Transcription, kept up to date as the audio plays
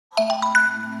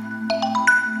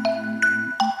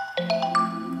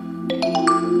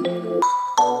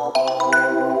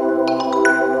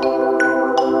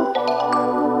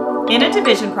In a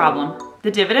division problem, the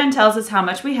dividend tells us how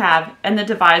much we have, and the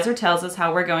divisor tells us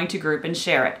how we're going to group and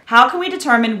share it. How can we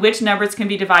determine which numbers can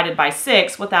be divided by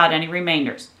 6 without any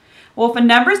remainders? Well, if a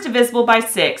number is divisible by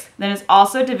 6, then it's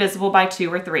also divisible by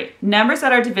 2 or 3. Numbers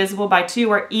that are divisible by 2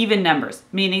 are even numbers,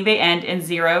 meaning they end in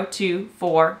 0, 2,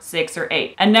 4, 6, or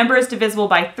 8. A number is divisible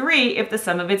by 3 if the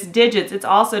sum of its digits is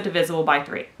also divisible by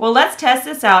 3. Well, let's test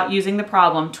this out using the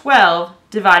problem 12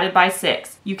 divided by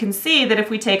 6. You can see that if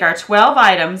we take our 12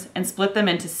 items and split them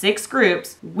into 6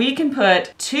 groups, we can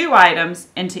put 2 items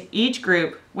into each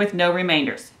group with no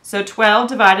remainders. So 12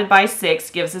 divided by 6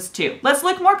 gives us 2. Let's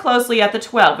look more closely at the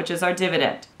 12, which is our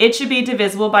dividend. It should be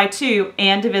divisible by 2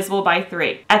 and divisible by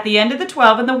 3. At the end of the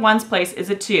 12 in the ones place is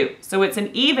a 2, so it's an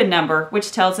even number,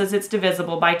 which tells us it's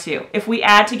divisible by 2. If we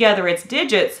add together its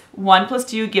digits, 1 plus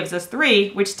 2 gives us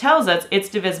 3, which tells us it's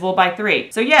divisible by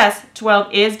 3. So yes,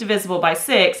 12 is divisible by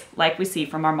 6, like we see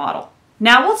from our model.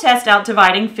 Now we'll test out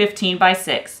dividing 15 by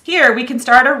 6. Here we can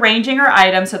start arranging our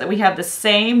items so that we have the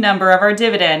same number of our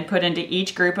dividend put into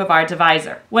each group of our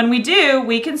divisor. When we do,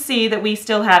 we can see that we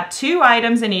still have 2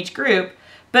 items in each group,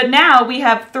 but now we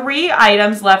have 3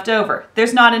 items left over.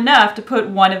 There's not enough to put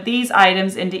one of these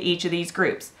items into each of these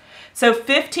groups. So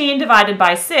 15 divided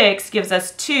by 6 gives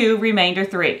us 2 remainder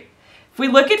 3. If we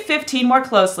look at 15 more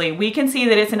closely, we can see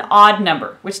that it's an odd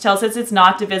number, which tells us it's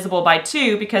not divisible by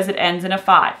 2 because it ends in a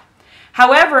 5.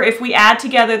 However, if we add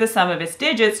together the sum of its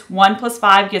digits, 1 plus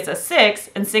 5 gives us 6,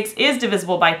 and 6 is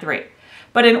divisible by 3.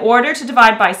 But in order to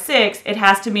divide by 6, it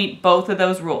has to meet both of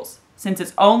those rules. Since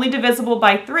it's only divisible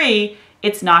by 3,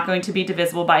 it's not going to be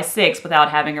divisible by 6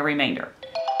 without having a remainder.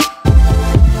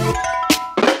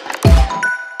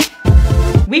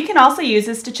 We can also use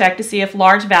this to check to see if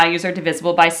large values are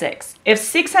divisible by 6. If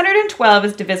 612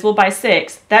 is divisible by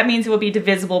 6, that means it will be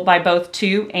divisible by both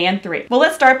 2 and 3. Well,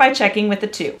 let's start by checking with the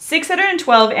 2.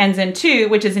 612 ends in 2,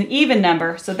 which is an even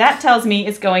number, so that tells me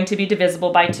it's going to be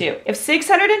divisible by 2. If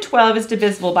 612 is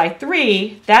divisible by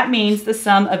 3, that means the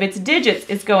sum of its digits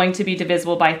is going to be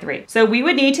divisible by 3. So we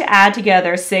would need to add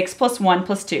together 6 plus 1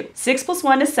 plus 2. 6 plus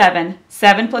 1 is 7.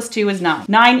 7 plus 2 is 9.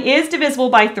 9 is divisible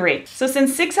by 3. So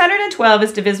since 612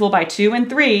 is divisible by 2 and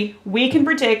 3, we can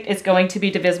predict it's going to be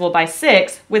divisible by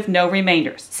 6 with no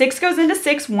remainders. 6 goes into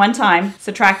 6 one time,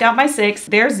 subtract out my 6,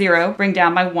 there's 0, bring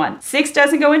down my 1. 6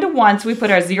 doesn't go into 1, so we put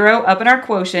our 0 up in our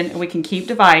quotient and we can keep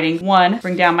dividing. 1,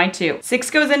 bring down my 2. 6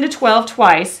 goes into 12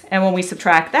 twice, and when we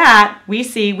subtract that, we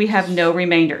see we have no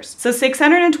remainders. So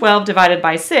 612 divided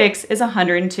by 6 is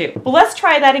 102. Well, let's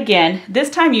try that again, this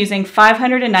time using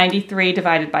 593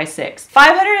 divided by 6.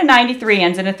 593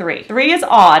 ends in a 3. 3 is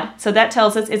odd, so that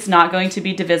tells us it's not going to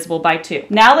be divisible by 2.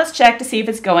 Now let's check to see if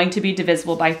it's going to be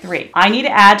divisible by 3. I need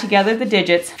to add together the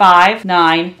digits 5,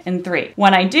 9, and 3.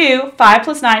 When I do, 5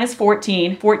 plus 9 is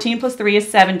 14. 14 plus 3 is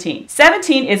 17.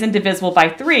 17 isn't divisible by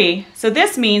 3, so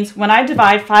this means when I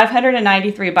divide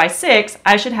 593 by 6,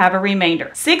 I should have a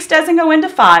remainder. 6 doesn't go into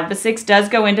 5, but 6 does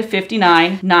go into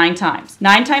 59 9 times.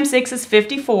 9 times 6 is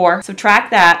 54.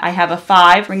 Subtract that, I have a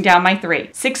 5, bring down my 3.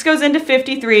 6 goes into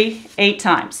 53 8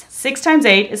 times. 6 times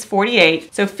 8 is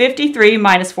 48, so 53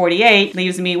 minus 48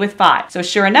 leaves me with 5. So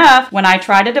sure enough, when I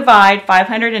try to divide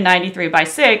 593 by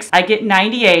 6, I get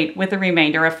 98 with a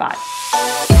remainder of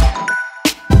 5.